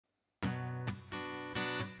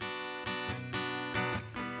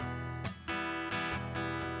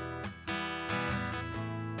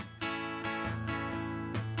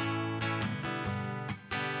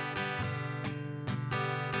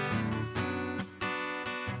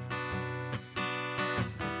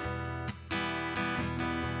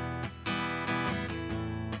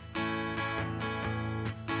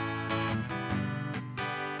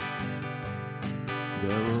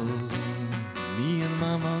There was me and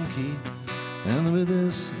my monkey, and with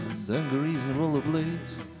his dungarees and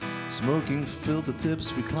rollerblades, smoking filter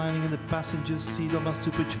tips, reclining in the passenger seat of my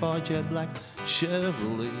supercharged black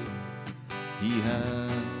Chevrolet. He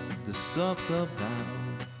had the soft top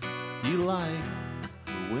down, he liked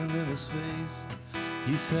the wind in his face.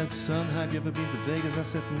 He said, son, have you ever been to Vegas? I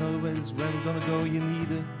said, no, where is where we're gonna go? You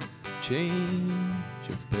need a change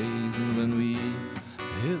of pace. And when we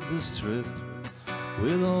hit the strip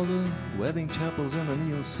with all the wedding chapels and the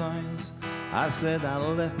neon signs, I said I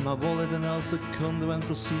left my wallet and El Segundo and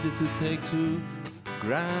proceeded to take $2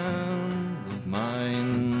 grand of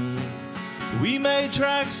mine. We made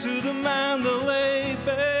tracks to the Mandalay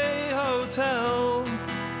Bay Hotel.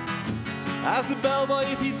 Asked the bellboy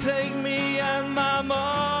if he'd take me and my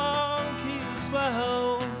monkey as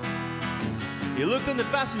well. He looked in the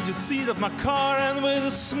passenger seat of my car and with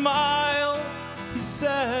a smile he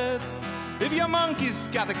said, if your monkey's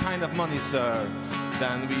got the kind of money, sir,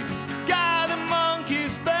 then we've got a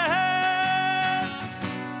monkey's bed.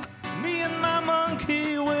 Me and my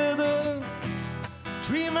monkey with a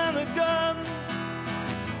dream and a gun.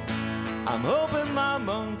 I'm hoping my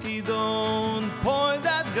monkey don't point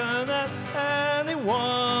that gun at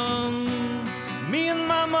anyone. Me and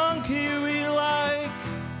my monkey, we like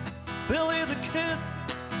Billy the Kid,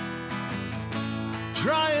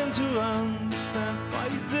 trying to understand why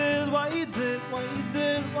he did, why he did, why he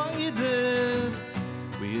did, why he did.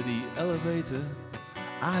 We hit the elevator,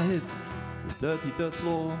 I hit the 33rd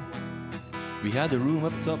floor. We had a room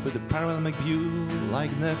up top with a panoramic view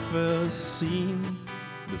like never seen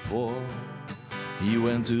before. He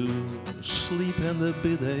went to sleep in the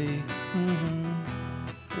bidet.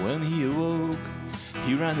 When he awoke,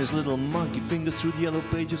 he ran his little monkey fingers through the yellow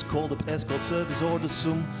pages, called up escort service, ordered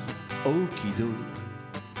some okey doke.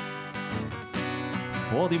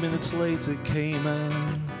 40 minutes later came a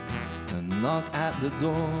knock at the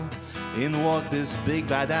door. In walked this big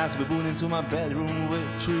badass baboon into my bedroom with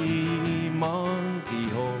 3 monkey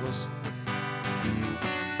holes.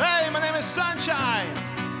 Hey, my name is Sunshine,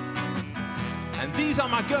 and these are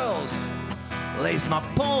my girls. Lace my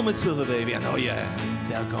palm with silver, baby, and oh yeah,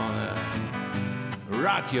 they're gonna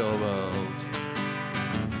rock your world.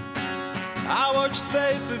 I watched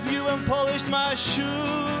pay-per-view and polished my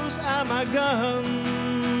shoes and my gun.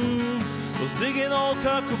 Was digging old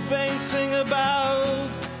Kurt Cobain, sing about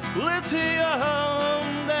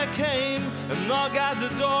lithium. There came a knock at the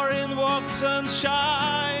door, in walked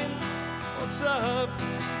Sunshine. What's up?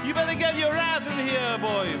 You better get your ass in here,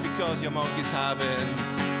 boy, because your monkey's having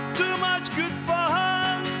too much good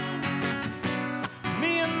fun.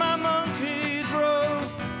 Me and my monkey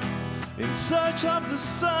drove in search of the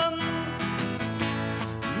sun.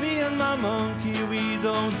 Me and my monkey, we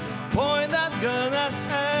don't point that gun at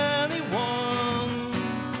anyone.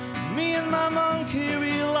 Me and my monkey,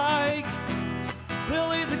 we like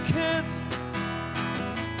Billy the Kid,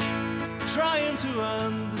 trying to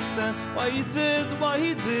understand why he did, why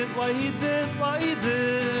he did, why he did, why he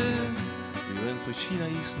did. We went for China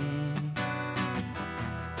Eastern.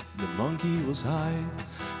 The monkey was high,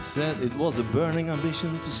 said it was a burning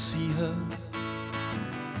ambition to see her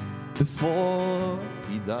before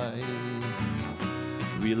he died.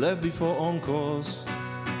 We left before encores.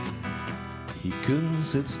 He couldn't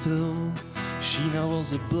sit still. Sheena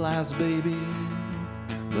was a blast, baby,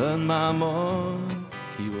 but my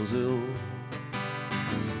monkey was ill.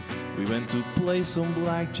 We went to play some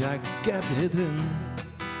blackjack, kept hitting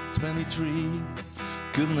 23.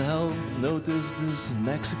 Couldn't help notice this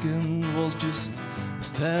Mexican was just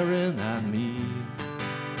staring at me.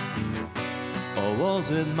 Or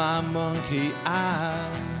was it my monkey? I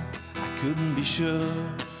couldn't be sure.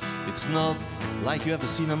 It's not like you ever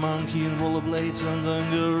seen a monkey in rollerblades and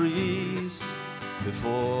dungarees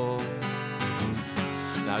before.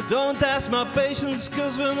 Now don't test my patience,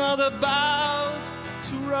 cause we're not about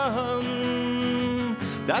to run.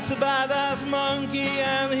 That's a badass monkey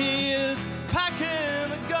and he is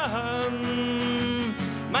packing a gun.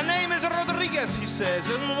 My name is Rodriguez, he says,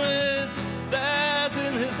 and with that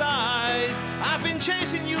in his eyes, I've been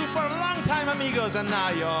chasing you for a long time, amigos, and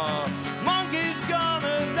now your monkey's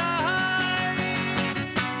gonna die.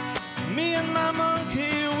 Me and my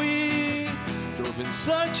monkey, we drove in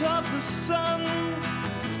search of the sun.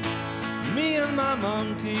 Me and my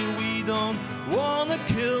monkey, we don't wanna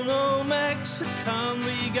kill no Mexican.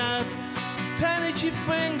 We got 10 itchy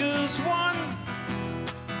fingers, one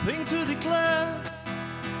thing to declare.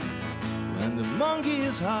 When the monkey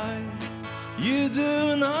is high, you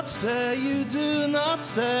do not stare, you do not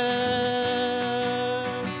stare.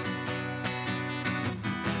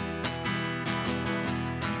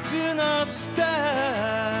 You do not stare.